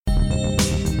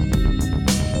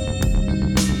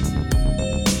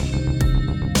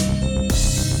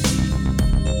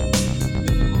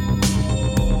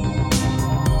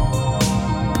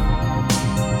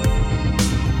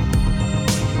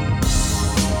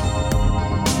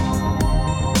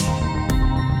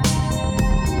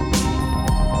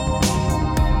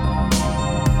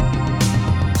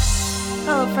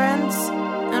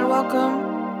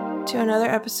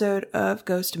episode of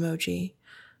Ghost Emoji.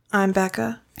 I'm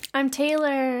Becca. I'm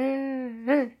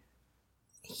Taylor.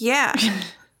 Yeah.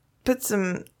 Put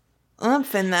some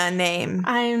oomph in that name.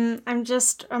 I'm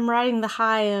riding the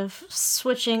high of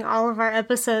switching all of our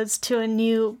episodes to a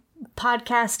new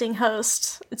podcasting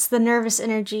host. It's the nervous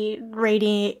energy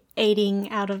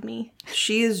radiating out of me.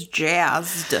 She is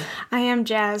jazzed. I am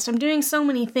jazzed. I'm doing so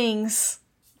many things,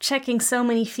 checking so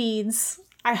many feeds.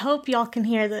 I hope y'all can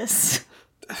hear this.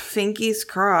 Finky's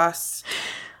crossed.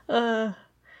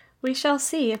 We shall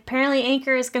see. Apparently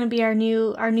Anchor is going to be our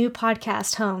new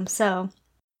podcast home, so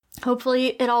hopefully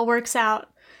it all works out.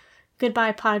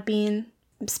 Goodbye, Podbean.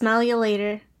 Smell you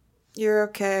later. You're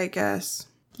okay, I guess.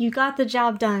 You got the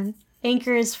job done.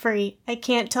 Anchor is free. I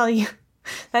can't tell you.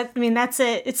 That's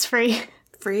it. It's free.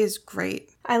 Free is great.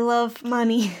 I love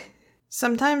money.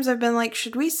 Sometimes I've been like,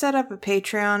 should we set up a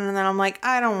Patreon? And then I'm like,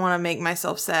 I don't want to make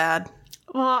myself sad.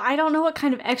 Well, I don't know what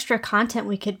kind of extra content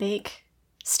we could make.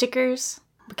 Stickers?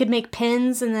 We could make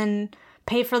pins and then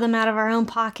pay for them out of our own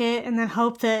pocket and then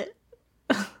hope that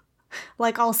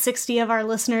like all 60 of our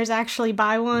listeners actually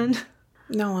buy one.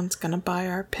 No one's gonna buy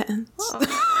our pins.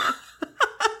 Oh.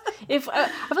 I feel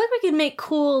like we could make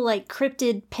cool like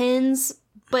cryptid pins,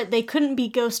 but they couldn't be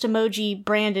Ghost Emoji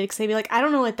branded because they'd be like, I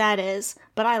don't know what that is,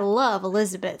 but I love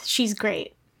Elizabeth. She's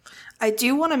great. I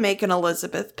do want to make an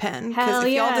Elizabeth pin because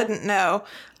if y'all didn't know,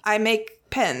 I make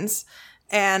pins.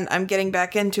 And I'm getting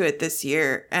back into it this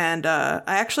year. And I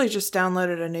actually just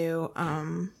downloaded a new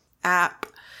app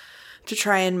to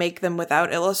try and make them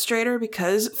without Illustrator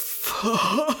because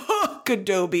fuck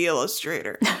Adobe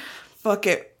Illustrator. Fuck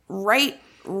it.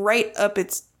 Right up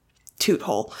its toot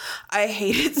hole. I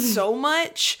hate it so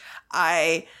much.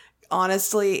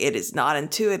 Honestly, it is not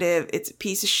intuitive. It's a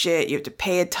piece of shit. You have to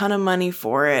pay a ton of money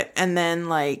for it. And then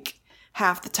like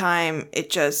half the time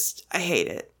I hate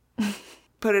it.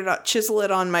 Chisel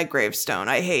it on my gravestone.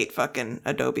 I hate fucking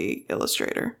Adobe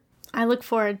Illustrator. I look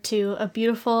forward to a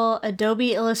beautiful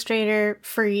Adobe Illustrator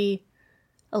free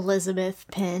Elizabeth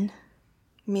pin.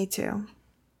 Me too.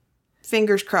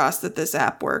 Fingers crossed that this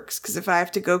app works, because if I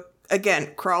have to go,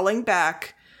 again, crawling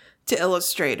back to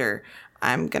Illustrator,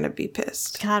 I'm gonna be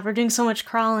pissed. God, we're doing so much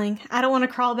crawling. I don't want to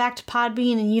crawl back to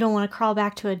Podbean, and you don't want to crawl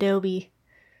back to Adobe.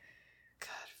 God,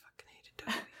 I fucking hate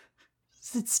Adobe.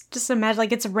 It's just imagine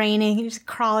like it's raining, you're just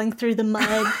crawling through the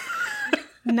mud,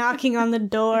 knocking on the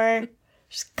door,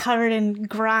 just covered in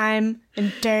grime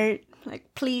and dirt.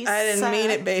 Like, please, I didn't mean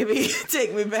it, baby.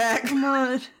 Take me back. Come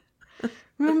on.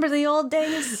 Remember the old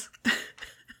days?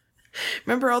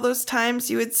 Remember all those times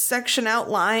you would section out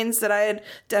lines that I had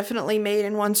definitely made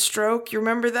in one stroke? You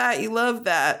remember that? You love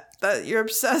that. That you're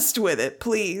obsessed with it,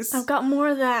 please. I've got more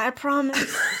of that, I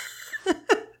promise.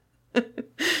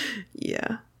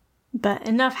 Yeah. But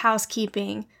enough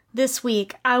housekeeping. This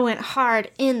week, I went hard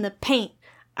in the paint.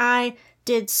 I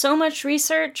did so much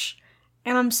research,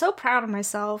 and I'm so proud of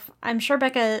myself. I'm sure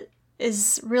Becca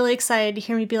is really excited to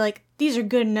hear me be like, these are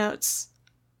good notes.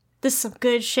 This is some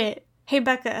good shit. Hey,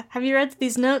 Becca, have you read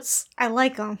these notes? I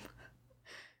like them.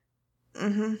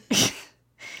 Mm-hmm.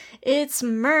 It's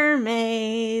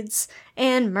mermaids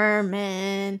and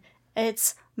mermen.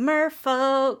 It's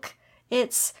merfolk.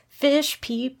 It's fish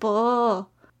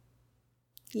people.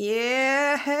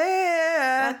 Yeah.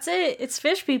 That's it. It's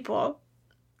fish people.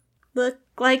 Look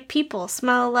like people.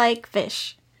 Smell like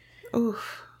fish.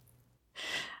 Oof.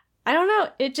 I don't know.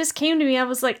 It just came to me. I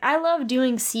was like, I love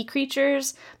doing sea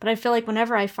creatures, but I feel like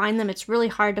whenever I find them, it's really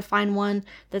hard to find one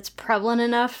that's prevalent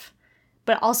enough,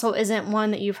 but also isn't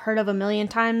one that you've heard of a million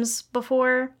times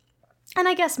before. And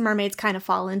I guess mermaids kind of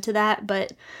fall into that,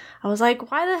 but I was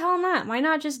like, why the hell not? Why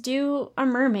not just do a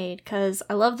mermaid? Because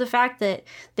I love the fact that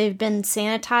they've been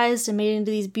sanitized and made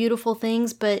into these beautiful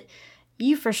things, but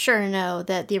you for sure know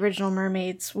that the original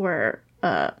mermaids were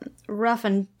rough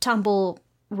and tumble,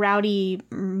 rowdy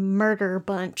murder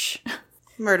bunch.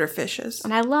 Murder fishes.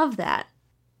 And I love that.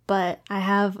 But I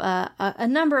have a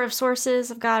number of sources.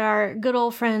 I've got our good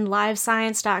old friend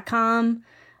livescience.com,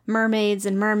 mermaids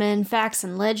and mermen, facts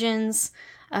and legends,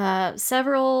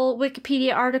 several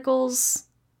Wikipedia articles,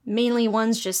 mainly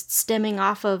ones just stemming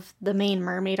off of the main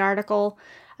mermaid article.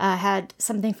 Had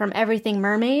something from Everything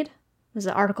Mermaid. It was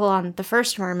an article on the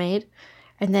first mermaid.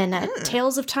 And then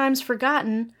Tales of Times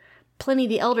Forgotten, Pliny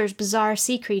the Elder's Bizarre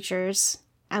Sea Creatures.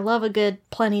 I love a good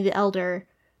Pliny the Elder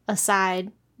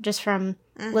aside, just from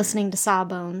listening to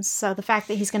Sawbones. So the fact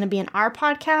that he's going to be in our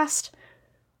podcast,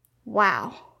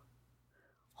 wow.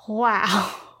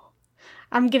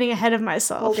 I'm getting ahead of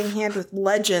myself. Holding hand with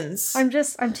legends. I'm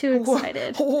too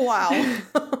excited. Wow.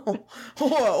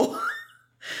 Whoa.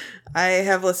 I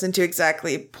have listened to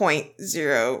exactly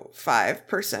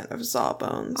 0.05% of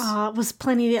Sawbones. Was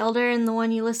Pliny the Elder in the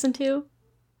one you listened to?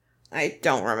 I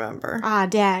don't remember.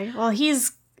 Dag. Well,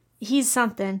 he's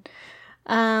something.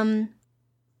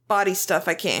 Body stuff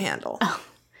I can't handle. Oh,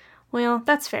 well,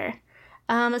 that's fair.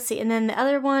 Let's see. And then the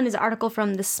other one is an article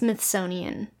from the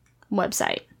Smithsonian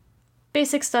website.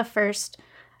 Basic stuff first.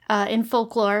 In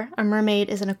folklore, a mermaid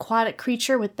is an aquatic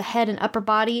creature with the head and upper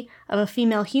body of a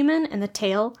female human and the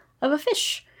tail of a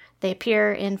fish. They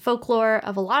appear in folklore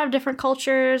of a lot of different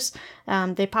cultures.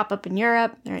 They pop up in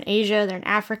Europe, they're in Asia, they're in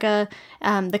Africa.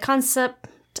 The concept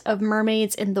of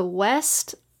mermaids in the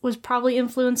West was probably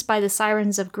influenced by the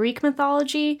sirens of Greek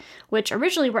mythology, which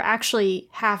originally were actually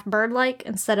half bird-like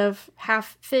instead of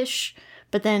half fish,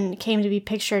 but then came to be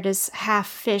pictured as half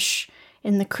fish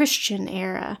in the Christian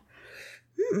era.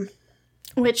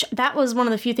 Which, that was one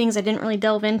of the few things I didn't really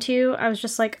delve into. I was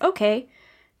just like, okay,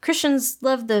 Christians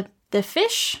love the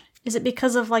fish? Is it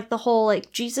because of, like, the whole,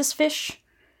 like, Jesus fish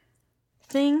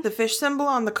thing? The fish symbol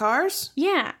on the cars?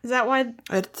 Yeah. Is that why?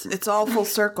 It's all full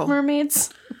circle.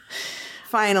 Mermaids?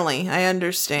 Finally, I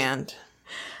understand.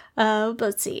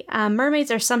 Let's see. Mermaids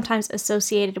are sometimes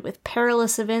associated with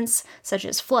perilous events such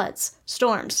as floods,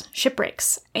 storms,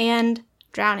 shipwrecks, and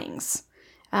drownings.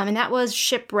 And that was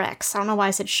shipwrecks. I don't know why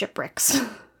I said shipwrecks.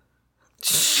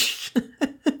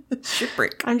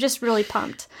 Shipwreck. I'm just really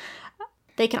pumped.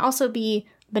 They can also be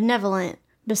benevolent,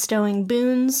 bestowing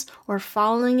boons or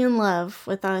falling in love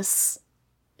with us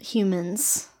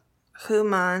humans.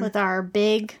 Human. With our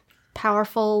big,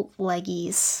 powerful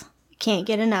leggies. Can't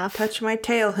get enough. Touch my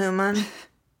tail, human.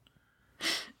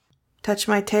 Touch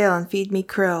my tail and feed me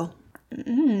krill.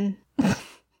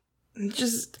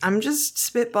 I'm just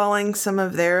spitballing some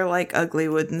of their, like, ugly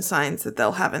wooden signs that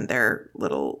they'll have in their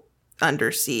little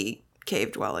undersea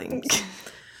cave dwellings.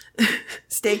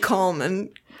 Stay calm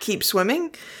and keep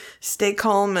swimming. Stay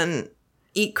calm and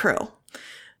eat krill.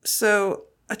 So,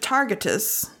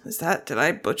 Atargatis, did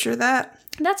I butcher that?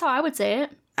 That's how I would say it.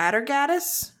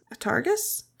 Atargatis?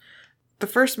 Atargus? The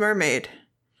first mermaid.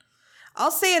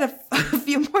 I'll say it a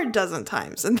few more dozen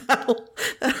times, and that'll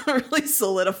really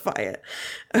solidify it.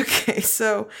 Okay,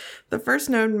 so the first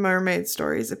known mermaid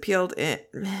stories appealed in...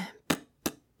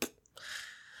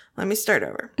 Let me start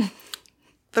over.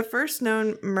 The first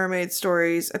known mermaid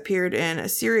stories appeared in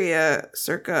Assyria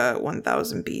circa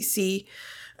 1000 BC.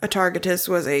 Atargatis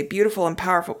was a beautiful and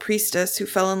powerful priestess who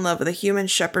fell in love with a human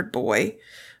shepherd boy.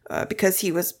 Because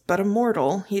he was but a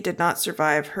mortal, he did not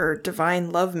survive her divine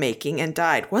lovemaking and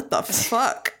died. What the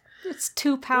fuck? It's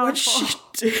too powerful. What'd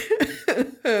she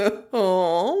do?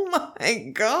 Oh my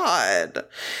god.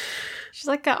 She's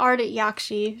like an ardent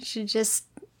Yakshi. She just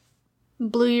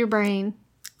blew your brain.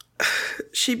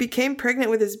 She became pregnant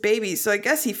with his baby, so I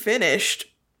guess he finished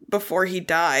before he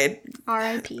died.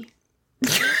 R.I.P.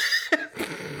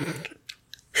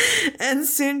 And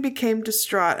soon became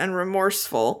distraught and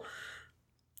remorseful.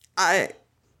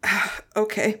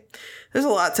 Okay. There's a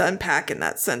lot to unpack in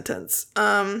that sentence.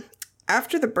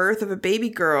 After the birth of a baby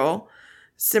girl,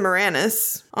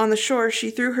 Semiramis, on the shore, she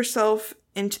threw herself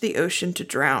into the ocean to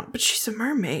drown. But she's a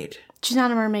mermaid. She's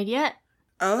not a mermaid yet.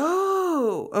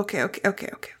 Oh, okay.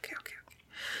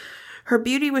 Her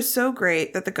beauty was so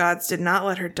great that the gods did not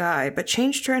let her die, but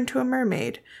changed her into a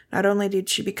mermaid. Not only did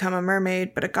she become a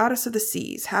mermaid, but a goddess of the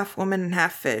seas, half woman and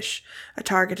half fish.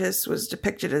 Atargatis was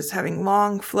depicted as having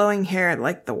long, flowing hair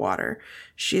like the water.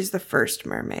 She is the first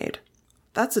mermaid.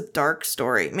 That's a dark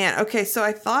story. Man, okay, so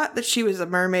I thought that she was a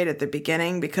mermaid at the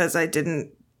beginning because I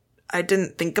didn't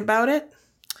think about it.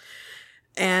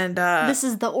 And this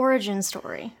is the origin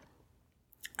story.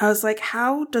 I was like,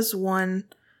 how does one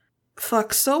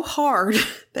fuck so hard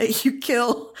that you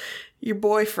kill your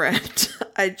boyfriend?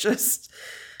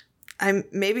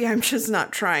 Maybe I'm just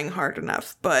not trying hard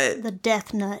enough, but... The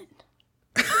death nut.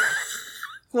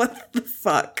 What the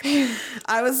fuck?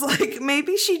 I was like,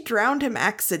 maybe she drowned him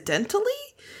accidentally?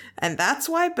 And that's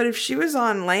why? But if she was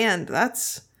on land,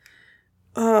 that's...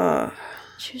 she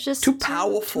was just too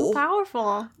powerful.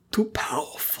 Too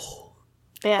powerful.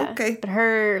 Yeah. Okay. But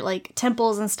her, like,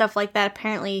 temples and stuff like that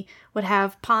apparently would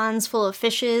have ponds full of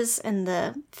fishes, and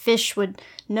the fish would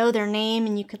know their name,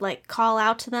 and you could, like, call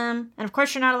out to them. And, of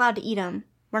course, you're not allowed to eat them.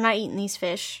 We're not eating these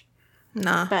fish.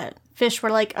 Nah. But fish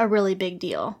were, like, a really big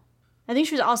deal. I think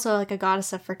she was also, like, a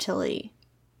goddess of fertility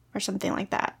or something like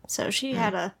that. So she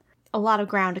had a lot of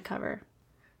ground to cover.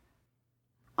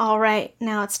 All right,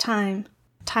 now it's time.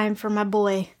 Time for my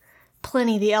boy,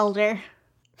 Pliny the Elder.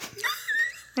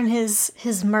 And his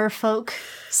merfolk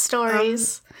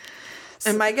stories.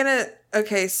 Am I gonna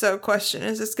Okay, so question.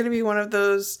 Is this going to be one of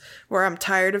those where I'm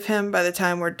tired of him by the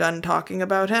time we're done talking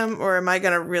about him? Or am I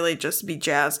going to really just be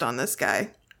jazzed on this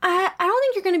guy? I don't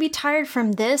think you're going to be tired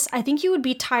from this. I think you would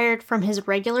be tired from his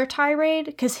regular tirade,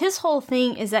 because his whole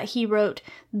thing is that he wrote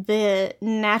the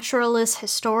Naturalis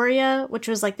Historia, which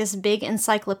was like this big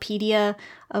encyclopedia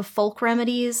of folk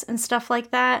remedies and stuff like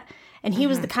that. And he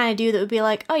was the kind of dude that would be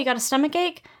like, oh, you got a stomach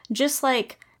ache? Just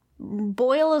like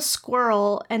boil a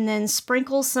squirrel and then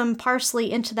sprinkle some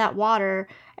parsley into that water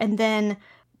and then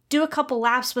do a couple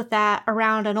laps with that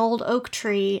around an old oak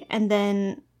tree and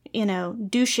then,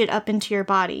 douche it up into your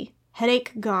body.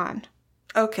 Headache gone.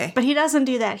 Okay. But he doesn't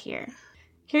do that here.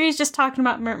 Here he's just talking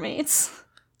about mermaids.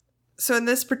 So in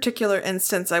this particular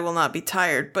instance, I will not be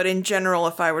tired. But in general,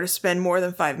 if I were to spend more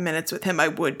than 5 minutes with him, I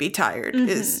would be tired,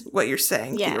 is what you're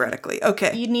saying, theoretically.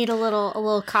 Okay. You need a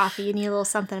little coffee. You need a little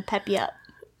something to pep you up.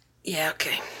 Yeah,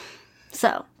 okay.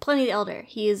 So, Pliny the Elder.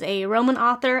 He is a Roman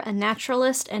author, a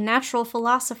naturalist, and natural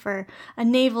philosopher, a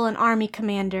naval and army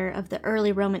commander of the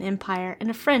early Roman Empire, and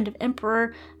a friend of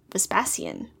Emperor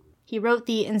Vespasian. He wrote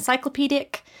the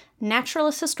encyclopedic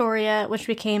Naturalis Historia, which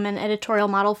became an editorial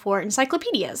model for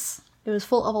encyclopedias. It was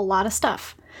full of a lot of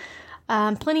stuff.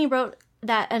 Pliny wrote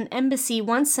that an embassy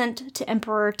once sent to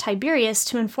Emperor Tiberius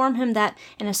to inform him that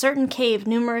in a certain cave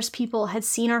numerous people had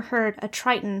seen or heard a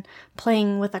Triton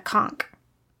playing with a conch.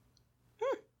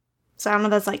 So I don't know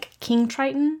if that's like King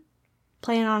Triton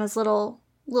playing on his little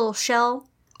shell.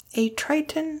 A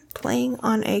Triton playing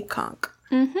on a conch.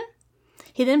 Mm-hmm.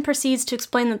 He then proceeds to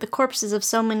explain that the corpses of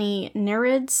so many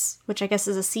Nereids, which I guess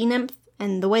is a sea nymph,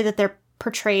 and the way that they're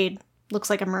portrayed looks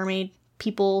like a mermaid,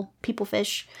 people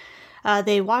fish.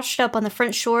 They washed up on the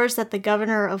French shores, that the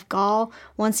governor of Gaul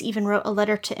once even wrote a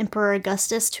letter to Emperor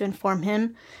Augustus to inform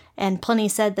him, and Pliny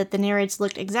said that the Nereids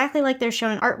looked exactly like they're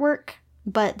shown in artwork,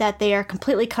 but that they are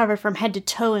completely covered from head to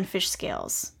toe in fish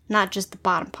scales, not just the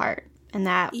bottom part. And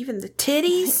that... Even the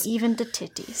titties? Even the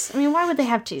titties. I mean, why would they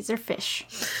have titties? They're fish.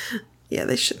 Yeah,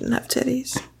 they shouldn't have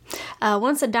titties.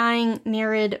 Once a dying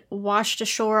Nereid washed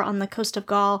ashore on the coast of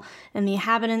Gaul, and the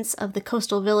inhabitants of the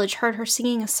coastal village heard her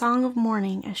singing a song of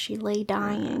mourning as she lay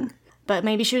dying. But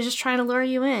maybe she was just trying to lure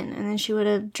you in, and then she would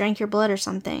have drank your blood or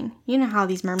something. You know how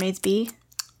these mermaids be.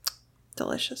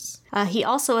 Delicious. He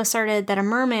also asserted that a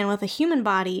merman with a human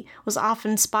body was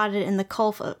often spotted in the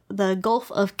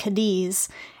Gulf of Cadiz,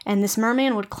 and this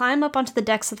merman would climb up onto the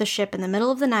decks of the ship in the middle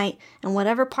of the night, and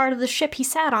whatever part of the ship he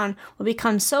sat on would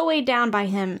become so weighed down by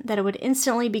him that it would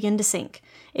instantly begin to sink.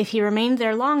 If he remained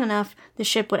there long enough, the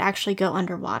ship would actually go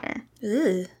underwater.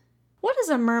 Ugh. What is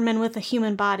a merman with a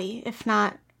human body, if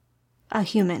not a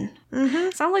human?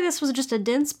 Sounds like this was just a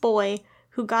dense boy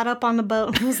who got up on the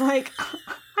boat and was like...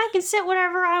 I can sit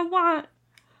whatever I want.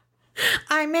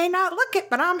 I may not look it,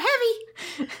 but I'm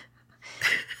heavy.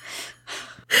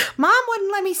 Mom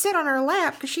wouldn't let me sit on her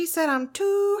lap because she said I'm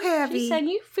too heavy. She said,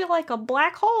 you feel like a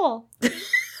black hole.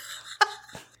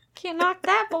 Can't knock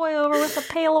that boy over with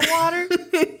a pail of water.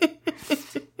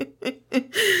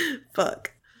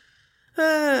 Fuck.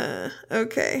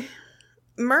 Okay.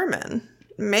 Mermen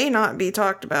may not be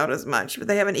talked about as much, but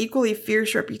they have an equally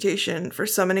fierce reputation for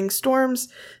summoning storms,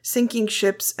 sinking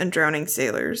ships, and drowning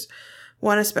sailors.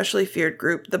 One especially feared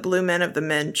group, the Blue Men of the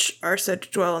Minch, are said to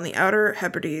dwell in the Outer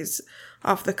Hebrides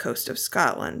off the coast of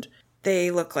Scotland. They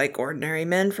look like ordinary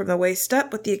men from the waist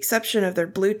up, with the exception of their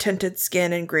blue-tinted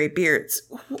skin and gray beards.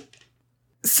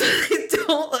 So they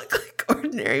don't look like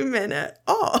ordinary men at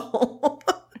all.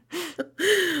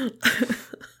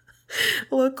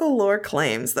 Local lore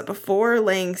claims that before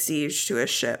laying siege to a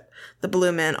ship, the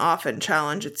Blue Men often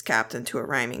challenge its captain to a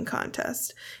rhyming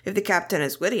contest. If the captain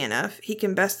is witty enough, he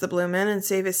can best the Blue Men and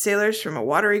save his sailors from a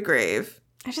watery grave.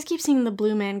 I just keep seeing the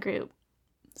Blue Man group.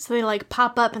 So they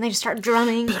pop up and they just start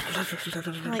drumming.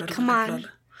 Come on,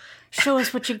 show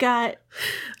us what you got.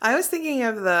 I was thinking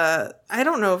of I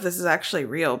don't know if this is actually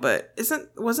real, but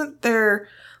wasn't there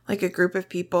a group of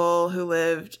people who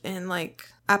lived in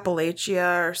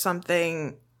Appalachia or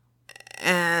something,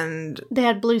 and they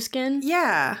had blue skin?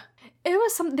 Yeah. It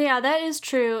was that is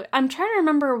true. I'm trying to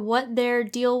remember what their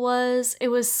deal was. It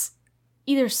was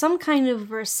either some kind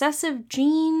of recessive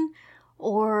gene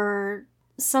or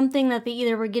something that they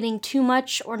either were getting too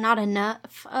much or not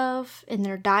enough of in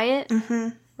their diet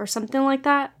or something like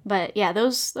that. But yeah,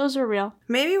 those are real.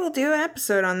 Maybe we'll do an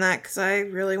episode on that because I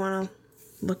really want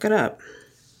to look it up.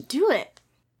 Do it.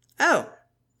 Oh.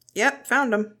 Yep,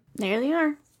 found them. There they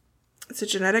are. It's a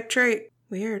genetic trait.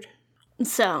 Weird.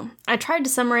 So, I tried to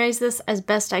summarize this as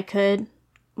best I could,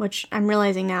 which I'm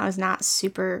realizing now is not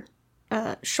super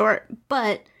short,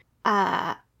 but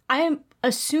I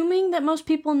assuming that most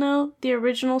people know the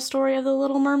original story of The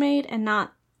Little Mermaid and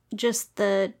not just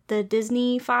the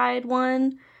Disney-fied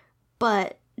one,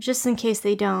 but just in case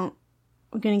they don't,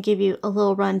 we're going to give you a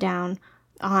little rundown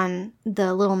on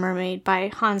The Little Mermaid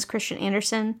by Hans Christian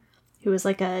Andersen, who was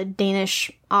like a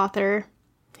Danish author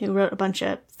who wrote a bunch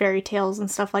of fairy tales and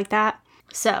stuff like that.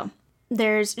 So,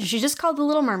 she's just called The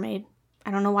Little Mermaid.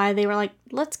 I don't know why they were like,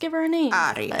 let's give her a name.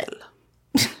 Ariel.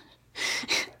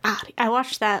 I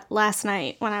watched that last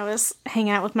night when I was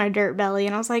hanging out with my dirt belly,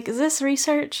 and I was like, is this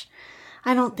research?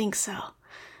 I don't think so.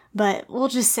 But we'll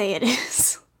just say it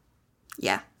is.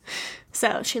 Yeah.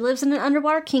 So, she lives in an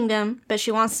underwater kingdom, but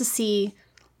she wants to see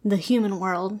the human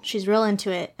world. She's real into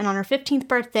it. And on her 15th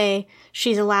birthday,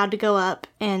 she's allowed to go up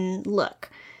and look.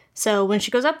 So, when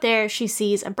she goes up there, she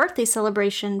sees a birthday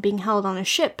celebration being held on a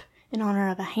ship in honor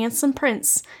of a handsome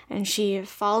prince, and she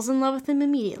falls in love with him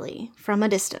immediately from a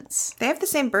distance. They have the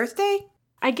same birthday?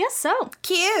 I guess so.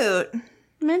 Cute.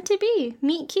 Meant to be.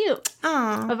 Meet cute.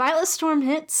 Aww. A violent storm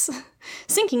hits,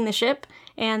 sinking the ship,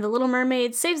 and the Little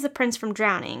Mermaid saves the prince from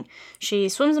drowning. She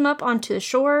swims him up onto the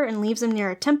shore and leaves him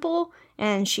near a temple,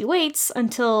 and she waits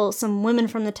until some women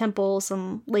from the temple,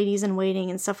 some ladies in waiting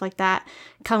and stuff like that,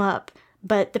 come up.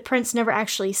 But the prince never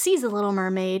actually sees the Little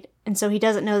Mermaid, and so he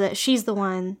doesn't know that she's the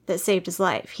one that saved his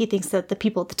life. He thinks that the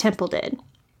people at the temple did.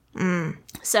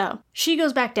 So, she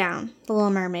goes back down, the Little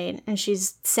Mermaid, and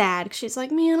she's sad. She's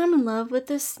like, man, I'm in love with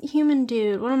this human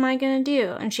dude. What am I gonna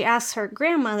do? And she asks her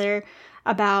grandmother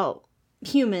about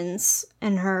humans,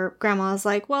 and her grandma's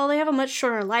like, well, they have a much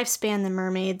shorter lifespan than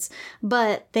mermaids,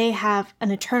 but they have an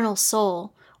eternal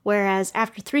soul, whereas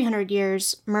after 300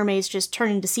 years, mermaids just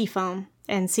turn into sea foam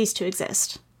and cease to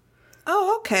exist.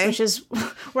 Oh, okay. Which is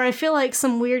where I feel like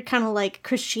some weird kind of like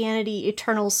Christianity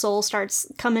eternal soul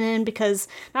starts coming in, because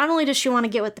not only does she want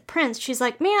to get with the prince, she's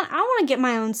like, man, I want to get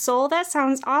my own soul. That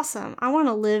sounds awesome. I want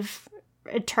to live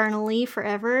eternally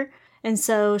forever. And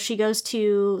so she goes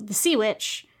to the sea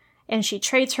witch, and she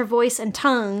trades her voice and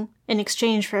tongue in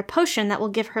exchange for a potion that will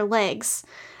give her legs.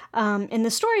 In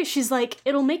the story, she's like,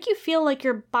 it'll make you feel like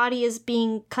your body is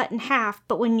being cut in half,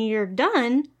 but when you're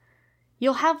done,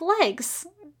 you'll have legs.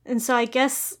 And so I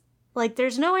guess, like,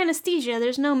 there's no anesthesia,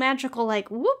 there's no magical, like,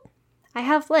 whoop, I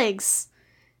have legs.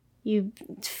 You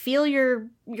feel your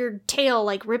tail,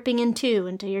 like, ripping into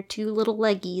your two little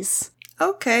leggies.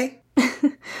 Okay.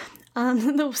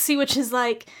 The sea witch is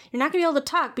like, you're not gonna be able to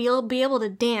talk, but you'll be able to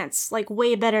dance, like,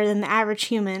 way better than the average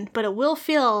human. But it will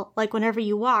feel like whenever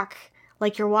you walk,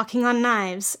 like you're walking on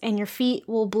knives, and your feet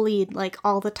will bleed, like,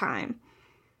 all the time.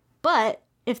 But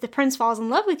if the prince falls in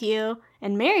love with you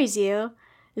and marries you,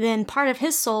 then part of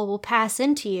his soul will pass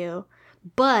into you.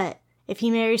 But if he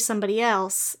marries somebody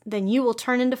else, then you will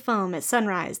turn into foam at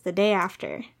sunrise the day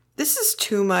after. This is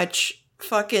too much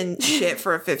fucking shit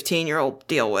for a 15-year-old to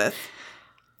deal with.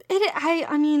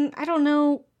 I mean, I don't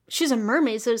know. She's a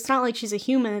mermaid, so it's not like she's a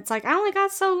human. It's like, I only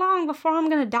got so long before I'm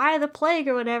gonna die of the plague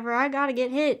or whatever. I gotta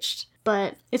get hitched.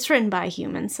 But it's written by a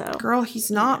human, so. Girl, he's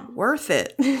not worth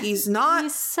it. He's not.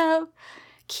 He's so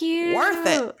cute.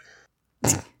 Worth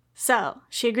it. So,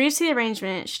 she agrees to the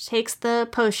arrangement. She takes the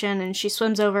potion and she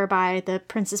swims over by the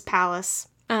prince's palace.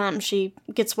 She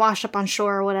gets washed up on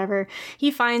shore or whatever. He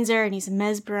finds her and he's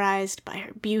mesmerized by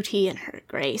her beauty and her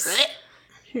grace.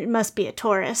 She must be a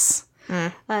Taurus.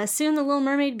 Soon the Little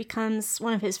Mermaid becomes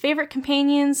one of his favorite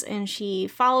companions, and she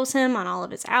follows him on all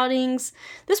of his outings.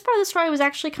 This part of the story was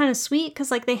actually kind of sweet, because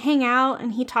like they hang out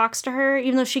and he talks to her,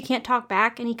 even though she can't talk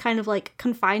back, and he kind of like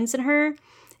confides in her,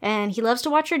 and he loves to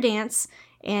watch her dance,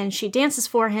 and she dances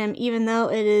for him, even though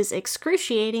it is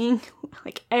excruciating.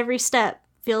 Like every step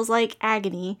feels like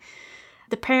agony.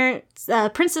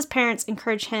 The prince's parents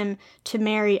encourage him to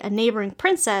marry a neighboring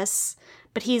princess,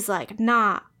 but he's like,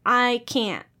 nah, I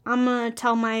can't. I'm gonna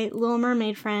tell my Little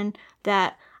Mermaid friend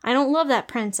that I don't love that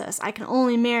princess. I can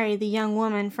only marry the young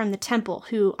woman from the temple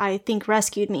who I think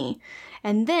rescued me.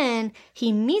 And then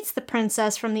he meets the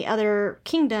princess from the other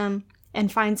kingdom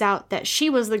and finds out that she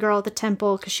was the girl at the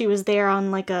temple because she was there on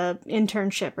like a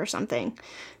internship or something.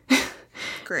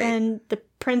 Great. And the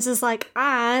prince is like,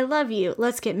 I love you.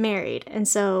 Let's get married. And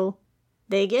so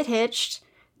they get hitched.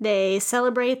 They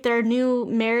celebrate their new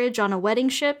marriage on a wedding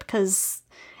ship because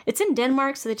it's in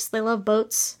Denmark, so they love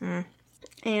boats.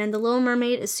 And the Little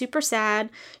Mermaid is super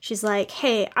sad. She's like,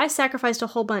 hey, I sacrificed a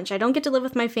whole bunch. I don't get to live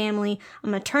with my family.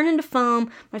 I'm gonna turn into foam.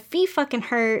 My feet fucking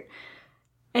hurt.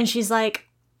 And she's like,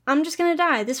 I'm just gonna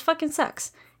die. This fucking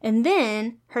sucks. And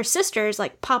then her sisters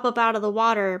like pop up out of the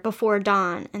water before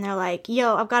dawn. And they're like,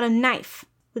 yo, I've got a knife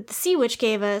that the sea witch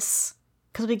gave us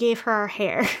because we gave her our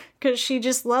hair. Because she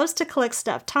just loves to collect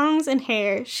stuff. Tongues and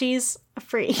hair. She's a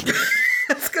freak.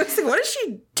 I was gonna say, like, what is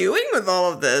she doing with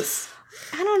all of this?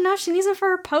 I don't know. She needs them for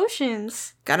her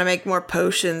potions. Gotta make more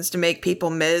potions to make people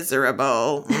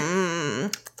miserable.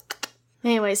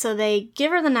 Anyway, so they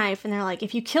give her the knife, and they're like,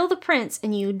 if you kill the prince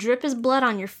and you drip his blood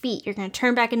on your feet, you're going to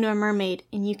turn back into a mermaid,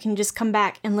 and you can just come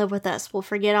back and live with us. We'll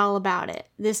forget all about it.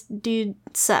 This dude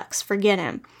sucks. Forget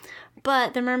him.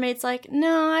 But the mermaid's like,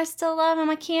 no, I still love him.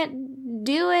 I can't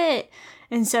do it.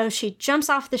 And so she jumps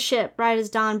off the ship right as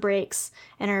dawn breaks,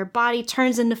 and her body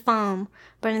turns into foam.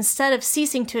 But instead of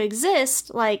ceasing to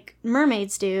exist, like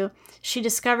mermaids do, she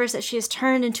discovers that she has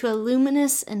turned into a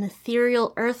luminous and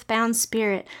ethereal earthbound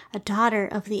spirit, a daughter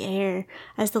of the air.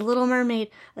 As the little mermaid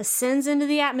ascends into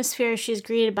the atmosphere, she is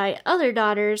greeted by other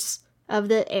daughters of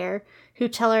the air who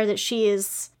tell her that she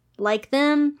is like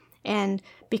them, and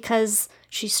because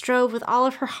she strove with all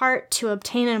of her heart to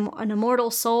obtain an immortal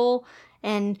soul,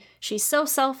 and she's so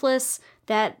selfless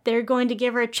that they're going to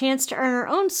give her a chance to earn her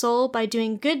own soul by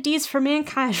doing good deeds for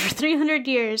mankind for 300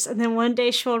 years, and then one day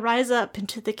she'll rise up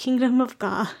into the kingdom of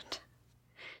God.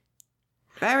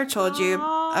 Have I ever told you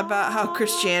about how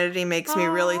Christianity makes me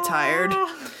really tired?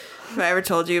 Have I ever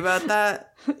told you about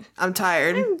that? I'm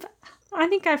tired. I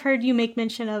think I've heard you make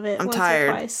mention of it once tired.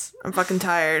 or twice. I'm fucking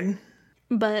tired.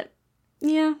 But,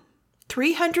 yeah.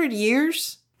 300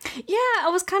 years? Yeah, I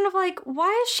was kind of like,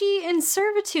 why is she in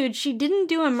servitude? She didn't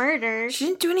do a murder. She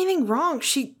didn't do anything wrong.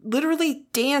 She literally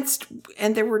danced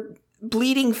and there were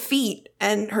bleeding feet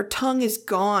and her tongue is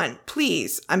gone.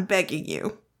 Please, I'm begging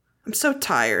you. I'm so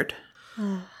tired.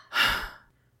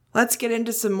 Let's get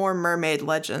into some more mermaid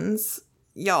legends.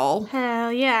 Y'all.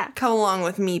 Hell yeah. Come along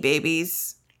with me,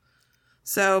 babies.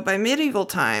 So, by medieval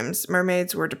times,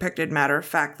 mermaids were depicted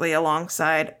matter-of-factly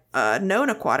alongside known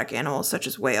aquatic animals such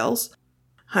as whales.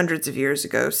 Hundreds of years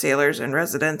ago, sailors and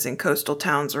residents in coastal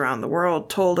towns around the world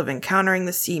told of encountering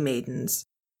the sea maidens.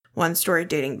 One story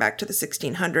dating back to the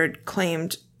 1600s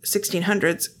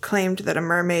claimed that a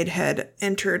mermaid had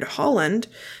entered Holland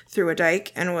through a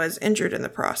dike and was injured in the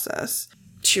process.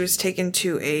 She was taken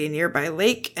to a nearby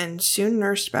lake and soon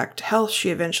nursed back to health.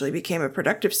 She eventually became a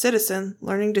productive citizen,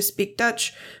 learning to speak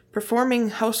Dutch,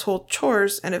 performing household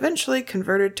chores, and eventually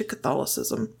converted to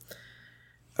Catholicism.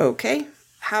 Okay,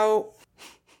 how...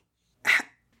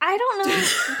 I don't know,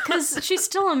 because she's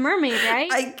still a mermaid,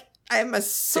 right? I'm assuming.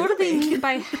 So what do they mean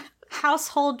by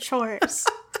household chores?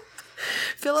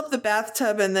 Fill up the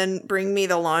bathtub and then bring me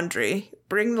the laundry.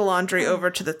 Bring the laundry over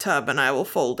to the tub and I will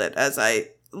fold it as I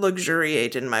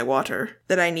luxuriate in my water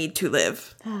that I need to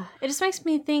live. It just makes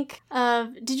me think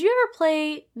of, did you ever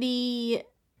play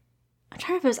I'm trying to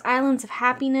remember if it was Islands of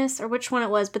Happiness or which one it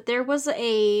was, but there was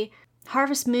a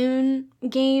Harvest Moon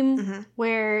game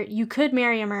where you could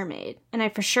marry a mermaid, and I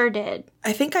for sure did.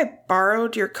 I think I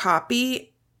borrowed your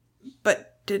copy,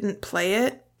 but didn't play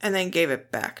it, and then gave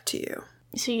it back to you.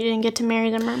 So you didn't get to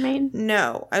marry the mermaid?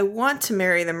 No, I want to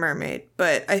marry the mermaid,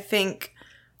 but I think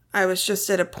I was just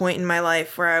at a point in my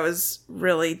life where I was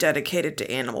really dedicated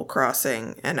to Animal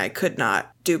Crossing, and I could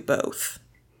not do both.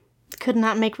 Could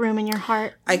not make room in your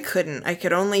heart? I couldn't. I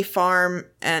could only farm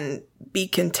and be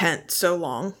content so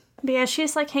long. But yeah, she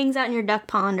just like hangs out in your duck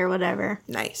pond or whatever.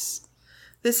 Nice.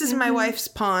 This is my wife's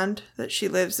pond that she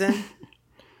lives in.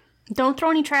 Don't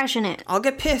throw any trash in it. I'll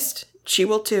get pissed. She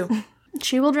will too.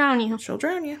 She will drown you. She'll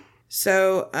drown you.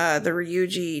 So, the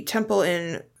Ryuji Temple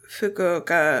in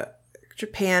Fukuoka,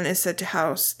 Japan is said to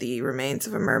house the remains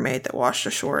of a mermaid that washed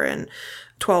ashore in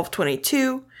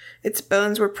 1222. Its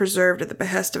bones were preserved at the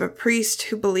behest of a priest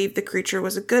who believed the creature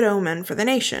was a good omen for the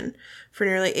nation. For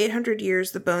nearly 800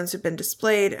 years, the bones have been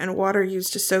displayed, and water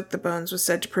used to soak the bones was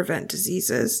said to prevent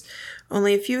diseases.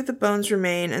 Only a few of the bones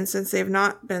remain, and since they have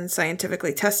not been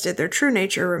scientifically tested, their true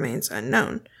nature remains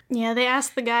unknown. Yeah, they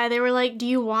asked the guy, they were like, do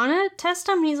you want to test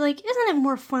them? And he's like, isn't it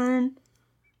more fun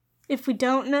if we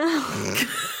don't know?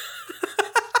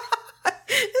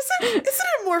 Isn't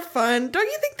it more fun? Don't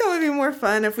you think that would be more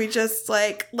fun if we just,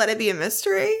 like, let it be a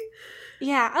mystery?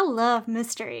 Yeah, I love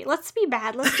mystery. Let's be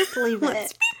bad. Let's just leave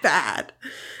Let's be bad.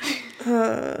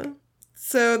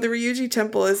 So the Ryuji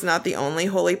Temple is not the only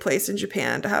holy place in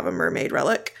Japan to have a mermaid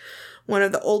relic. One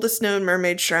of the oldest known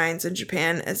mermaid shrines in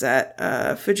Japan is at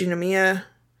Fujinomiya,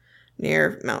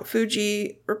 near Mount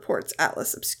Fuji, reports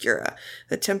Atlas Obscura.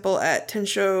 The temple at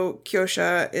Tensho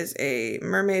Kyosha is a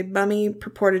mermaid mummy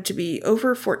purported to be over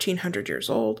 1,400 years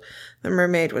old. The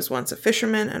mermaid was once a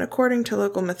fisherman, and according to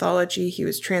local mythology, he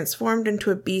was transformed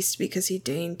into a beast because he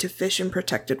deigned to fish in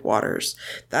protected waters.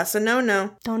 That's a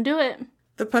no-no. Don't do it.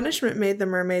 The punishment made the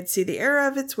mermaid see the error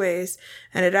of its ways,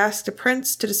 and it asked a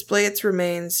prince to display its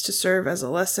remains to serve as a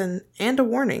lesson and a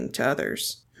warning to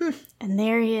others. And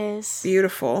there he is.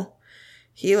 Beautiful.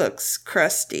 He looks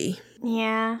crusty.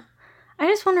 Yeah. I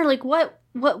just wonder, like, what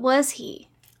was he?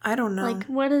 I don't know. Like,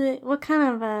 what kind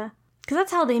of because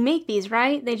that's how they make these,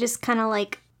 right? They just kind of,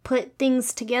 like, put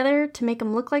things together to make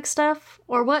them look like stuff?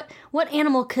 Or what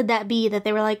animal could that be that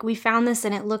they were like, we found this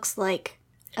and it looks like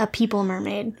a people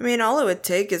mermaid? I mean, all it would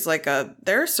take is, like,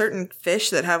 there are certain fish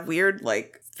that have weird,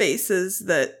 like, faces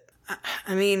that,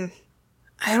 I mean,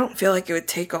 I don't feel like it would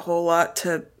take a whole lot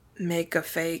to make a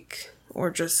fake, or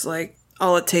just, like,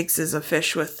 all it takes is a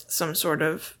fish with some sort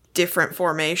of different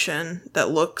formation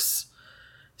that looks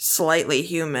slightly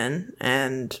human,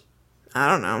 and I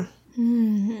don't know.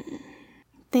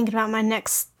 Thinking about my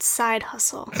next side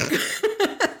hustle.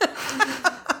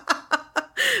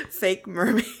 Fake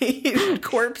mermaid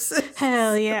corpses.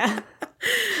 Hell yeah.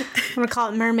 I'm gonna call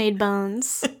it Mermaid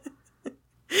Bones.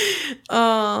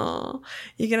 Oh,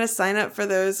 you gonna sign up for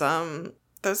those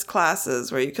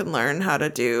classes where you can learn how to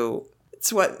do,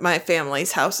 it's what my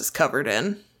family's house is covered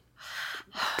in.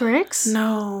 Bricks?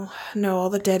 No, all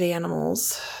the dead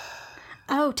animals.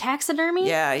 Oh, taxidermy?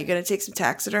 Yeah, you gonna take some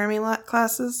taxidermy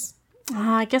classes?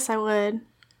 I guess I would.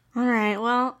 All right,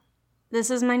 well, this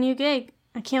is my new gig.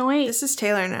 I can't wait. This is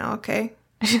Taylor now, okay?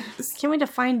 Can't wait to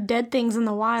find dead things in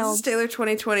the wild. This is Taylor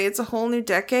 2020. It's a whole new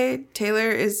decade. Taylor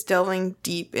is delving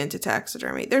deep into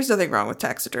taxidermy. There's nothing wrong with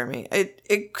taxidermy.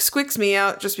 It squeaks me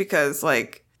out just because,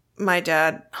 like, my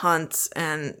dad hunts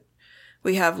and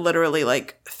we have literally,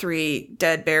 like, 3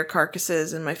 dead bear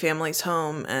carcasses in my family's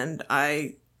home, and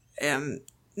I am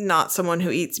not someone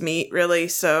who eats meat, really,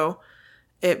 so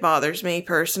it bothers me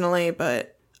personally,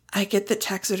 but I get that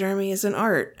taxidermy is an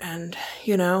art, and,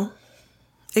 you know,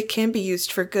 it can be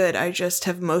used for good. I just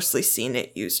have mostly seen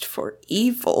it used for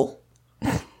evil.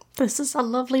 This is a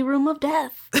lovely room of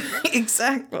death.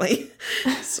 Exactly.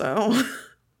 So, do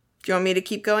you want me to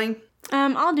keep going?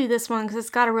 I'll do this one because it's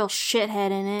got a real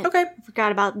shithead in it. Okay. I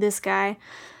forgot about this guy.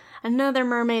 Another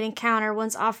mermaid encounter,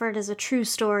 once offered as a true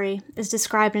story, is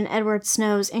described in Edward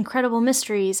Snow's Incredible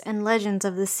Mysteries and Legends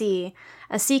of the Sea.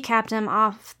 A sea captain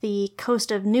off the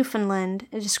coast of Newfoundland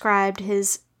described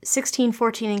his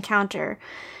 1614 encounter.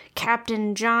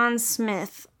 Captain John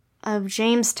Smith of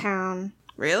Jamestown.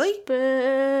 Really? Boo!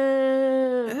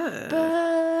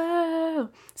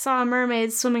 Saw a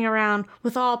mermaid swimming around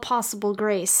with all possible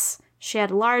grace. She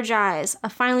had large eyes, a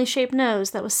finely shaped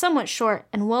nose that was somewhat short,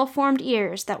 and well-formed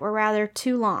ears that were rather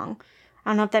too long.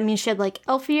 I don't know if that means she had, like,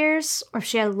 elf ears, or if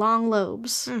she had long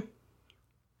lobes.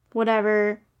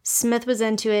 Whatever. Smith was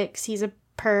into it, because he's a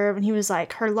perv, and he was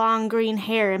like, her long green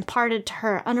hair imparted to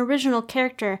her an original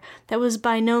character that was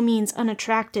by no means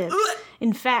unattractive.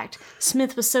 In fact,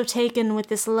 Smith was so taken with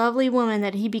this lovely woman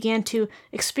that he began to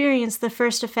experience the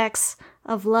first effects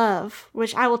of love,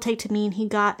 which I will take to mean he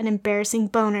got an embarrassing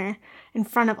boner in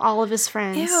front of all of his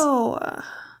friends. Ew.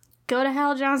 Go to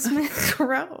hell, John Smith.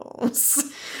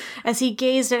 Gross. As he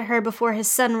gazed at her before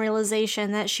his sudden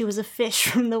realization that she was a fish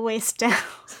from the waist down.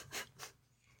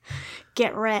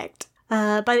 Get wrecked.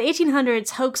 By the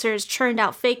 1800s, hoaxers churned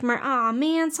out fake Aw,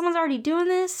 man, someone's already doing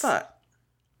this? What?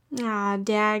 Aw,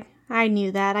 dag. I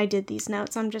knew that. I did these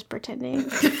notes. I'm just pretending.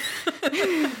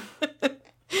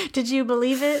 Did you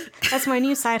believe it? That's my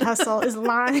new side hustle, is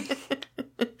lying.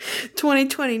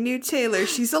 2020 new Taylor.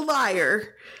 She's a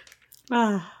liar.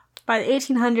 By the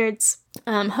 1800s,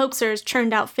 hoaxers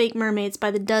churned out fake mermaids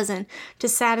by the dozen to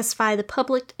satisfy the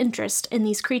public interest in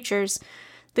these creatures.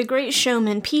 The great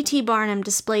showman P.T. Barnum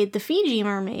displayed the Fiji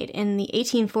mermaid in the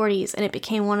 1840s, and it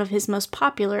became one of his most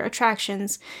popular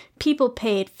attractions. People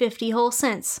paid 50 whole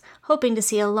cents, hoping to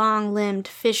see a long-limbed,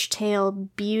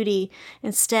 fish-tailed beauty.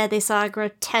 Instead, they saw a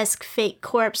grotesque fake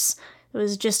corpse that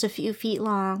was just a few feet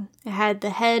long. It had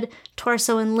the head,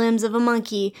 torso, and limbs of a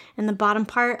monkey, and the bottom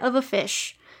part of a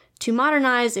fish. To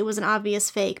modernize, it was an obvious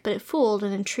fake, but it fooled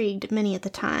and intrigued many at the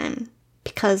time.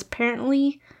 Because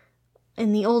apparently,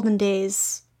 in the olden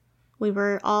days, we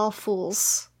were all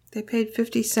fools. They paid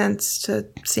 50 cents to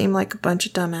seem like a bunch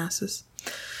of dumbasses.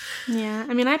 Yeah,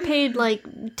 I mean, I paid like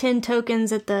 10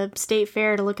 tokens at the state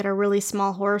fair to look at a really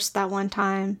small horse that one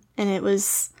time, and it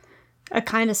was a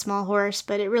kind of small horse,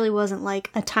 but it really wasn't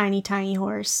like a tiny, tiny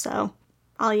horse, so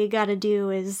all you gotta do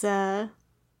is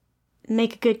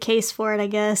make a good case for it, I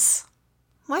guess.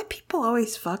 Why people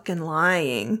always fucking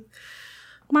lying?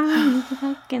 Why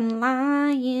fucking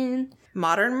lying?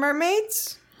 Modern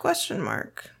mermaids? Question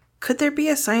mark. Could there be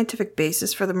a scientific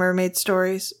basis for the mermaid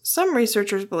stories? Some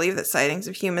researchers believe that sightings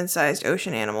of human-sized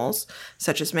ocean animals,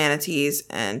 such as manatees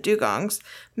and dugongs,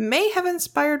 may have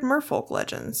inspired merfolk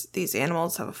legends. These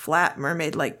animals have a flat,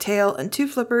 mermaid-like tail and 2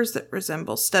 flippers that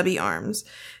resemble stubby arms.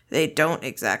 They don't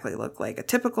exactly look like a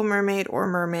typical mermaid or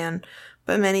merman,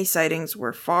 but many sightings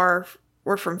were far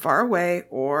were from far away,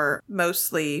 or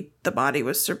mostly the body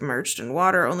was submerged in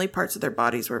water. Only parts of their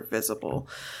bodies were visible.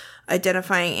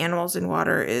 Identifying animals in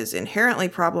water is inherently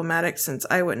problematic since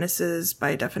eyewitnesses,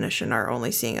 by definition, are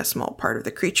only seeing a small part of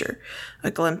the creature.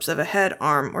 A glimpse of a head,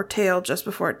 arm, or tail just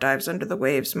before it dives under the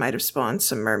waves might have spawned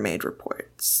some mermaid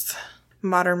reports.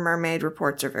 Modern mermaid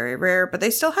reports are very rare, but they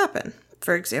still happen.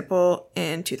 For example,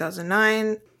 in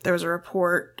 2009, there was a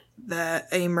report that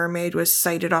a mermaid was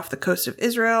sighted off the coast of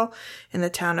Israel in the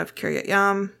town of Kiryat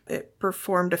Yam. It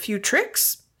performed a few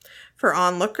tricks for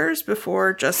onlookers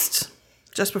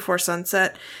just before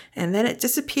sunset, and then it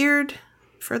disappeared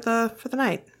for the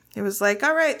night. It was like,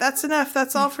 all right, that's enough.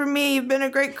 That's all from me. You've been a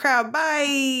great crowd.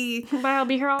 Bye. Bye, I'll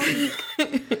be here all week.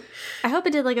 I hope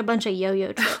it did like a bunch of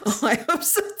yo-yo tricks. Oh, I hope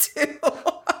so too.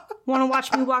 Want to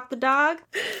watch me walk the dog?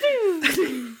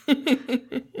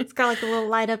 It's got like a little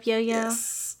light up yo-yo.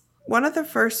 Yes. One of the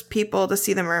first people to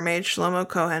see the mermaid, Shlomo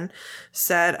Cohen,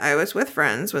 said, I was with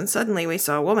friends when suddenly we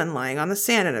saw a woman lying on the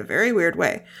sand in a very weird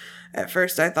way. At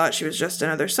first, I thought she was just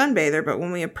another sunbather, but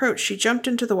when we approached, she jumped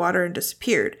into the water and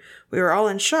disappeared. We were all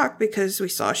in shock because we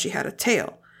saw she had a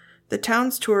tail. The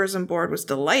town's tourism board was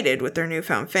delighted with their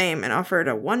newfound fame and offered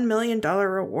a $1 million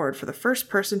reward for the first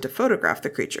person to photograph the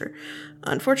creature.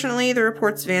 Unfortunately, the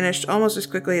reports vanished almost as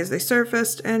quickly as they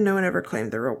surfaced, and no one ever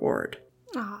claimed the reward.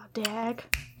 Aw, dag.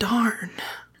 Darn.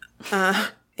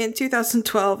 In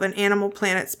 2012, an Animal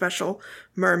Planet special,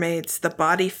 Mermaids, The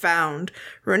Body Found,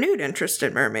 renewed interest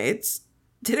in mermaids.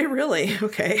 Did it really?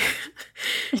 Okay.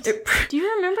 Do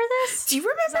you remember this? Do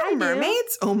you remember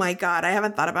mermaids? Oh my god, I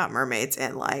haven't thought about mermaids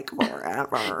in like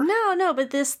forever. No, but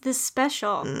this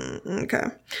special. Okay.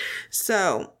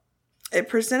 So, it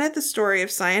presented the story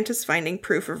of scientists finding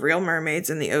proof of real mermaids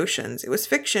in the oceans. It was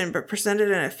fiction, but presented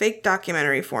in a fake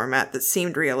documentary format that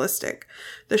seemed realistic.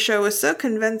 The show was so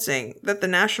convincing that the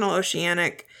National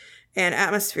Oceanic and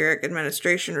Atmospheric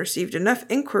Administration received enough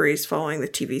inquiries following the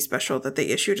TV special that they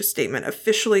issued a statement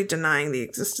officially denying the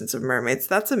existence of mermaids.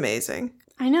 That's amazing.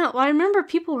 I know. Well, I remember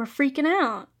people were freaking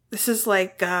out. This is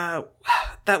like that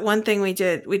one thing we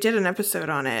did. We did an episode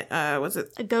on it. Was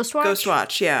it a Ghost Watch? Ghost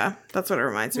Watch, yeah. That's what it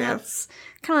reminds me of. It's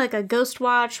kind of like a Ghost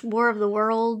Watch, War of the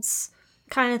Worlds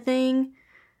kind of thing.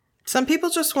 Some people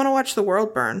just want to watch the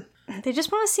world burn. They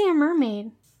just want to see a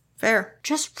mermaid. Fair.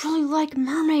 Just really like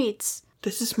mermaids.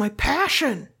 This is my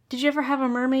passion. Did you ever have a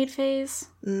mermaid phase?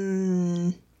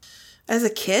 As a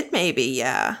kid, maybe,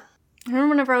 yeah. I remember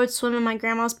whenever I would swim in my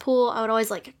grandma's pool, I would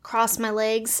always like cross my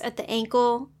legs at the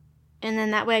ankle. And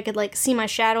then that way I could like see my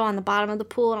shadow on the bottom of the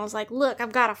pool. And I was like, look,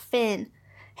 I've got a fin.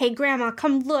 Hey, Grandma,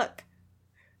 come look.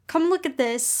 Come look at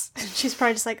this. And she's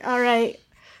probably just like, all right,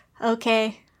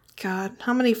 okay. God,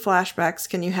 how many flashbacks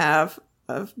can you have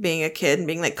of being a kid and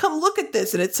being like, come look at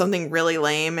this. And it's something really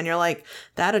lame. And you're like,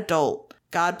 that adult,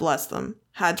 God bless them,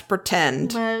 had to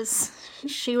pretend.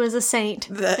 She was a saint.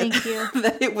 Thank you.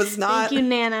 That it was not Thank you,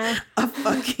 Nana. A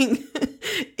fucking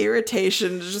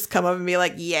irritation to just come up and be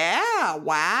like, yeah,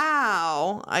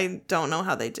 wow. I don't know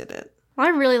how they did it. Well,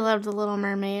 I really loved The Little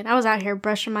Mermaid. I was out here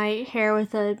brushing my hair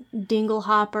with a dingle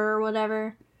hopper or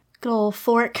whatever. Good old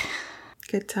fork.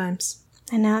 Good times.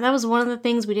 I know. That was one of the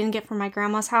things we didn't get from my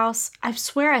grandma's house. I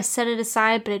swear I set it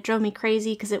aside, but it drove me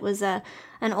crazy because it was an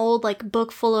old like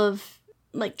book full of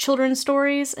like children's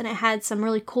stories, and it had some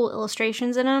really cool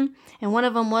illustrations in them. And one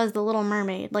of them was The Little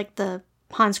Mermaid, like the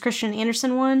Hans Christian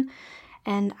Andersen one.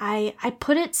 And I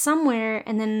put it somewhere,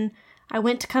 and then I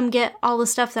went to come get all the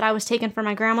stuff that I was taking from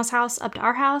my grandma's house up to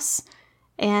our house,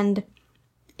 and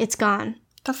it's gone.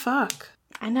 The fuck?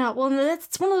 I know. Well,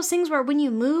 it's one of those things where when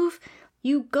you move,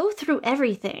 you go through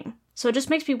everything. So it just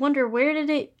makes me wonder, where did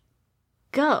it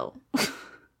go?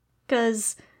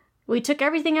 Because we took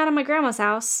everything out of my grandma's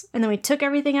house, and then we took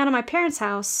everything out of my parents'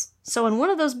 house. So in one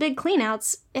of those big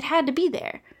cleanouts, it had to be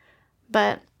there.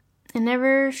 But it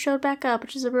never showed back up,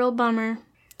 which is a real bummer.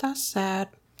 That's sad.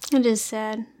 It is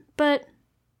sad. But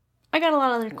I got a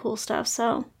lot of other cool stuff,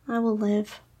 so I will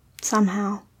live.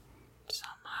 Somehow.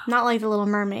 Not like the Little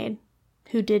Mermaid,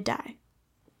 who did die,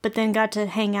 but then got to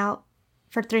hang out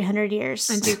for 300 years.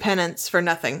 And do penance for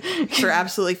nothing. For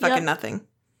absolutely fucking nothing.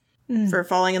 For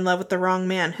falling in love with the wrong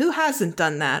man. Who hasn't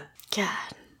done that? God.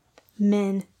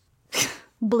 Men.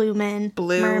 Blue men.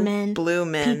 Mermen. Blue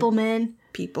men. People men.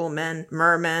 People men.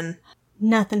 Mermen.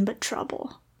 Nothing but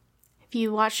trouble. Have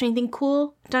you watched anything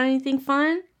cool? Done anything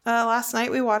fun? Last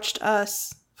night we watched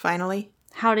Us, finally.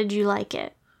 How did you like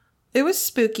it? It was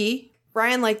spooky.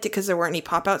 Ryan liked it because there weren't any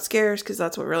pop-out scares, because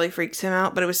that's what really freaks him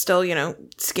out. But it was still,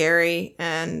 scary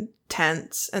and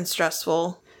tense and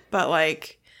stressful. But,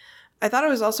 I thought it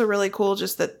was also really cool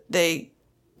just that they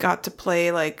got to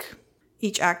play,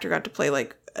 each actor got to play,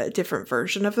 a different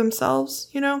version of themselves,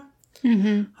 you know?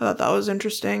 Mm-hmm. I thought that was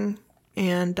interesting.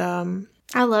 And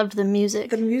I loved the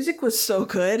music. The music was so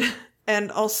good.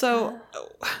 And also,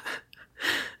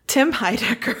 Tim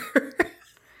Heidecker.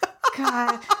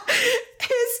 God.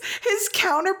 His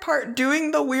counterpart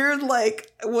doing the weird,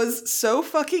 like, was so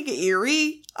fucking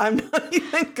eerie. I'm not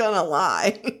even gonna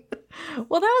lie.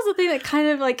 Well, that was the thing that kind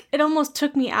of, like, it almost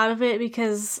took me out of it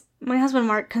because my husband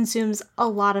Mark consumes a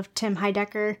lot of Tim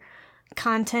Heidecker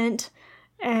content.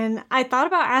 And I thought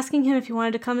about asking him if he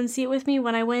wanted to come and see it with me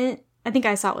when I went. I think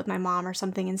I saw it with my mom or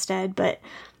something instead, but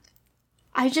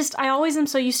I always am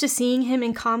so used to seeing him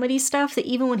in comedy stuff that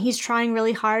even when he's trying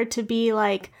really hard to be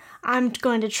like, I'm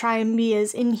going to try and be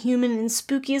as inhuman and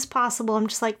spooky as possible, I'm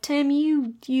just like, Tim,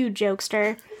 you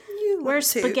jokester. Where's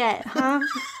spaghetti, huh?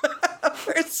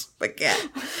 Where's spaghetti?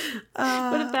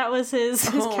 What if that was his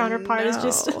counterpart? Is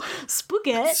just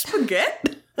spaghetti?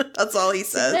 Spaghetti? That's all he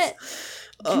says.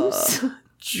 Juice.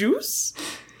 Juice?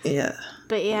 Yeah.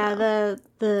 But yeah,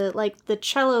 the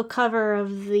cello cover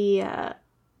of the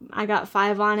I Got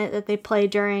Five on It that they play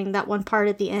during that one part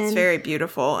at the end. It's very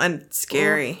beautiful and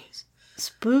scary. Oh,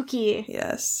 spooky.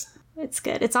 Yes. It's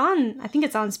good. I think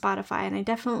it's on Spotify, and I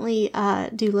definitely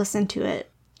do listen to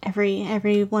it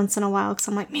every once in a while because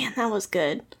I'm like, man, that was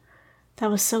good. That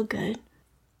was so good.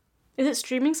 Is it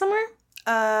streaming somewhere?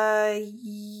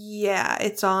 Yeah,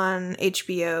 it's on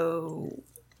HBO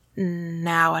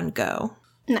Now and Go.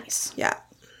 Nice. Yeah.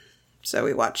 So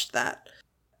we watched that.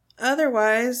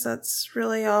 Otherwise, that's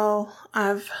really all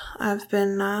I've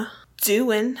been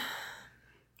doing.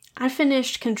 I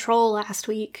finished Control last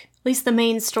week. At least the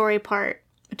main story part,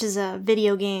 which is a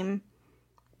video game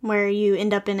where you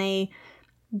end up in a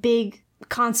big,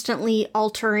 constantly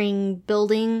altering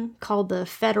building called the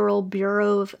Federal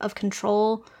Bureau of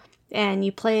Control. And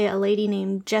you play a lady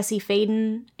named Jessie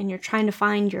Faden, and you're trying to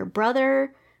find your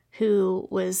brother who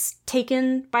was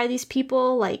taken by these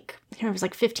people, like, it was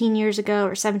like 15 years ago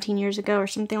or 17 years ago or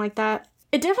something like that.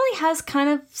 It definitely has kind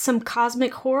of some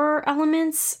cosmic horror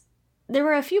elements. There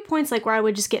were a few points like where I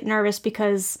would just get nervous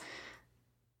because,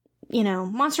 you know,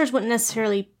 monsters wouldn't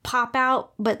necessarily pop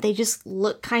out, but they just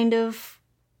look kind of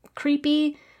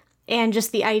creepy. And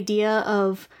just the idea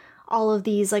of all of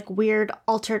these like weird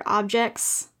altered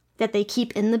objects that they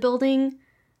keep in the building.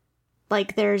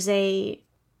 Like there's I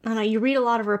don't know, you read a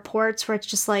lot of reports where it's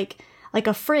just like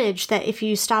a fridge that if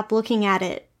you stop looking at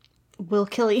it will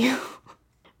kill you.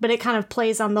 But it kind of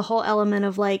plays on the whole element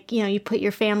of like, you know, you put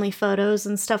your family photos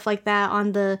and stuff like that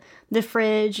on the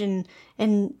fridge and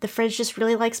the fridge just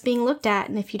really likes being looked at.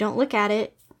 And if you don't look at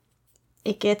it,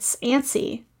 it gets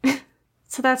antsy.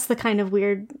 So that's the kind of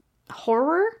weird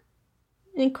horror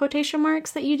in quotation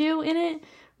marks that you do in it.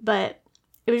 But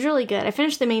it was really good. I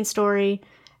finished the main story,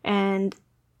 and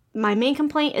my main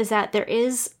complaint is that there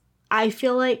is, I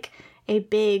feel like, a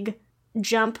big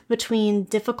jump between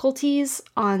difficulties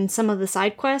on some of the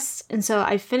side quests. And so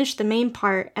I finished the main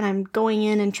part, and I'm going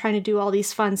in and trying to do all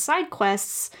these fun side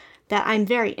quests that I'm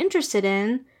very interested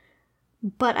in,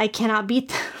 but I cannot beat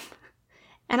them.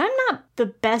 And I'm not the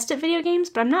best at video games,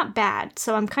 but I'm not bad.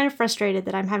 So I'm kind of frustrated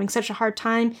that I'm having such a hard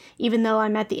time, even though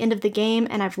I'm at the end of the game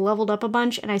and I've leveled up a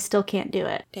bunch and I still can't do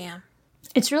it. Damn.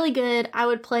 It's really good. I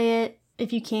would play it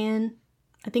if you can.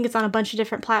 I think it's on a bunch of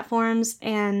different platforms,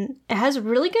 and it has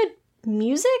really good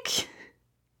music.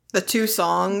 The 2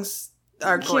 songs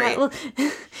are great.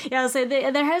 Yeah, I'll say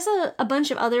there has a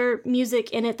bunch of other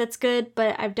music in it that's good,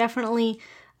 but I've definitely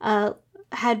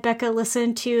had Becca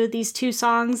listen to these 2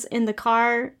 songs in the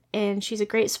car, and she's a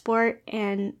great sport,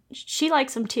 and she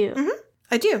likes them too. Mm-hmm.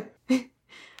 I do.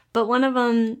 But one of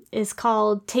them is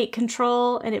called Take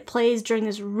Control, and it plays during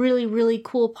this really, really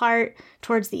cool part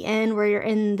towards the end where you're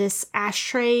in this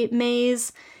ashtray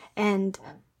maze, and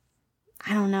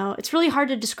I don't know, it's really hard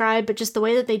to describe, but just the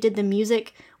way that they did the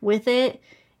music with it,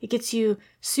 it gets you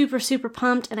super, super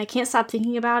pumped, and I can't stop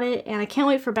thinking about it, and I can't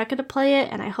wait for Becca to play it,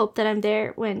 and I hope that I'm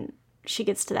there when she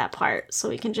gets to that part so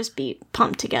we can just be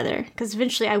pumped together, because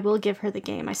eventually I will give her the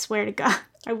game, I swear to God.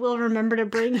 I will remember to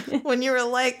bring it. When you were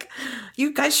like,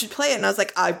 you guys should play it, and I was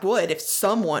like, I would if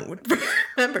someone would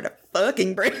remember to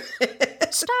fucking bring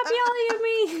it. Stop yelling at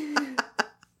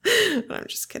me. I'm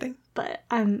just kidding. But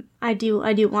I do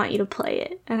want you to play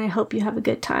it, and I hope you have a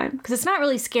good time, because it's not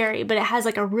really scary, but it has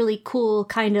like a really cool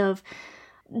kind of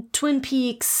Twin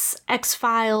Peaks,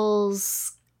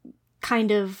 X-Files kind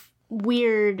of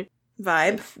weird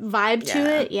vibe to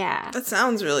it. Yeah, that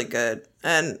sounds really good,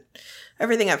 and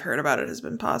everything I've heard about it has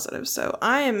been positive, so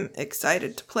I am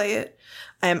excited to play it.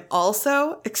 I am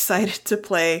also excited to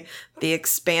play the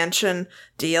expansion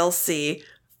DLC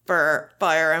for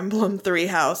Fire Emblem 3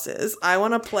 houses. I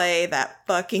want to play that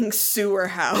fucking sewer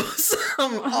house.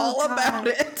 I'm all about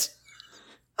it.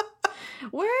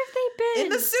 Where have they been?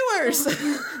 In the sewers.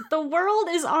 The world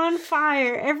is on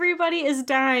fire. Everybody is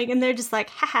dying. And they're just like,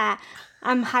 haha,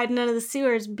 I'm hiding under the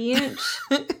sewers, bitch.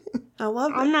 I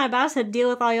love it. I'm not about to deal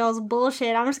with all y'all's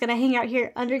bullshit. I'm just going to hang out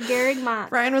here under Garreg Mach.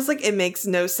 Ryan was like, it makes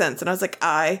no sense. And I was like,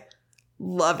 I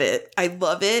love it. I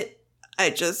love it.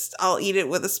 I'll eat it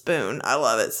with a spoon. I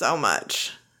love it so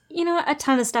much. You know, a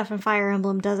ton of stuff in Fire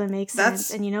Emblem doesn't make sense.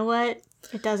 And you know what?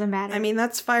 It doesn't matter. I mean,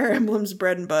 that's Fire Emblem's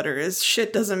bread and butter, is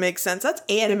shit doesn't make sense. That's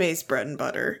anime's bread and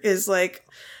butter, is like,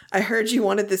 I heard you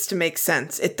wanted this to make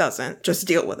sense. It doesn't. Just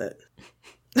deal with it.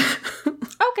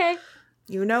 Okay.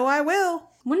 You know I will.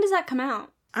 When does that come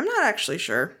out? I'm not actually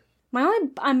sure.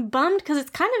 I'm bummed because it's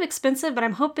kind of expensive, but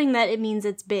I'm hoping that it means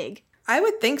it's big. I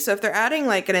would think so. If they're adding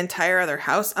like an entire other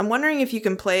house, I'm wondering if you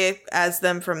can play as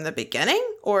them from the beginning,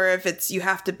 or if it's you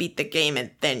have to beat the game and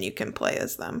then you can play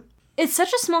as them. It's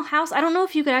such a small house. I don't know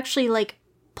if you could actually like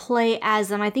play as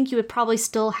them. I think you would probably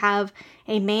still have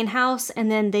a main house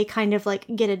and then they kind of like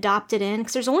get adopted in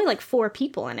because there's only like 4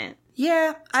 people in it.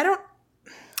 Yeah, I don't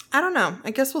know. I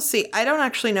guess we'll see. I don't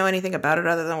actually know anything about it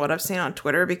other than what I've seen on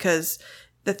Twitter, because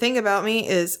the thing about me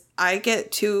is I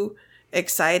get too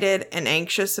excited and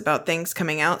anxious about things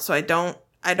coming out, so I don't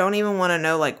even want to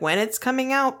know like when it's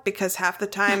coming out, because half the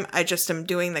time I just am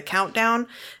doing the countdown,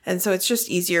 and so it's just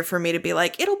easier for me to be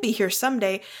like, it'll be here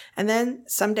someday, and then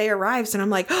someday arrives and I'm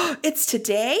like, oh, it's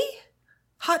today?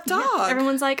 Hot dog. Yeah,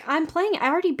 everyone's like, I'm playing it. I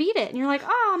already beat it. And you're like,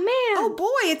 oh man. Oh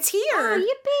boy, it's here. Oh,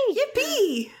 yippee.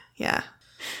 Yippee. Yeah.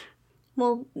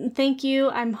 Well, thank you.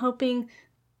 I'm hoping,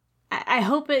 I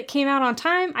hope it came out on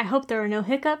time. I hope there are no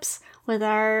hiccups with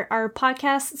our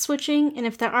podcast switching. And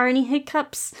if there are any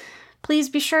hiccups, please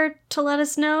be sure to let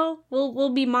us know.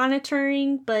 We'll be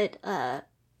monitoring, but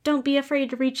don't be afraid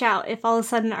to reach out if all of a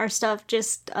sudden our stuff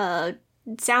just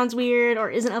sounds weird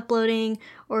or isn't uploading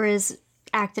or is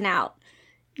acting out.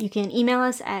 You can email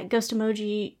us at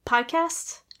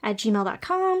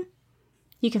ghostemojipodcast@gmail.com.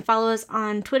 You can follow us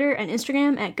on Twitter and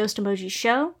Instagram at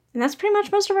ghostemojishow. And that's pretty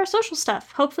much most of our social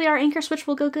stuff. Hopefully our anchor switch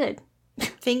will go good.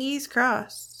 Fingers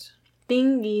crossed.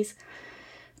 Fingers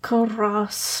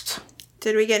crossed.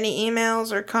 Did we get any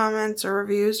emails or comments or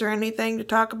reviews or anything to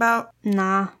talk about?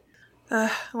 Nah.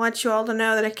 I want you all to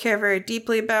know that I care very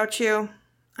deeply about you.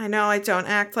 I know I don't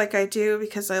act like I do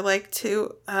because I like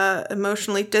to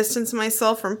emotionally distance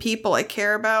myself from people I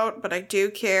care about, but I do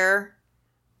care.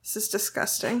 This is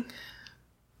disgusting.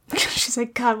 She's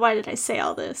like, God, why did I say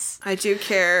all this? I do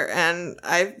care, and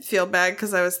I feel bad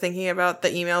because I was thinking about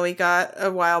the email we got a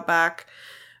while back.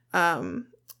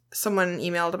 Someone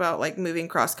emailed about, like, moving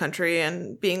cross-country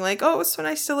and being like, oh, it was so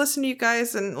nice to listen to you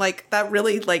guys, and, like, that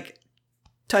really, like,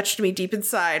 touched me deep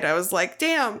inside. I was like,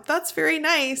 damn, that's very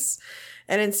nice.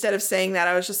 And instead of saying that,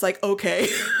 I was just like, okay.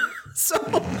 So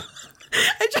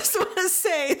I just want to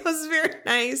say it was very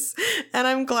nice, and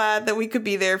I'm glad that we could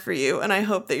be there for you, and I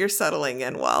hope that you're settling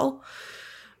in well.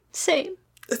 Same.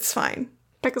 It's fine.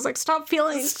 Becca's like, stop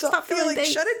feeling things.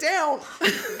 Shut it down.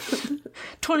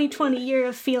 2020 year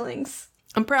of feelings.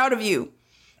 I'm proud of you.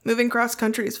 Moving cross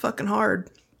country is fucking hard.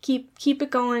 Keep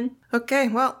it going. Okay,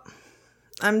 well,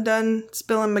 I'm done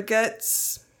spilling my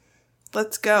guts.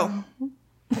 Let's go.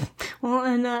 Well,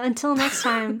 and until next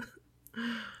time,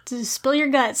 just spill your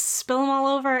guts. Spill them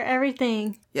all over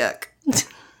everything. Yuck.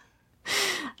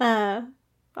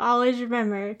 Always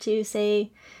remember to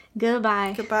say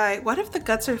goodbye. Goodbye. What if the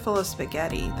guts are full of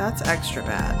spaghetti? That's extra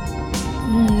bad.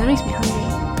 That makes me hungry.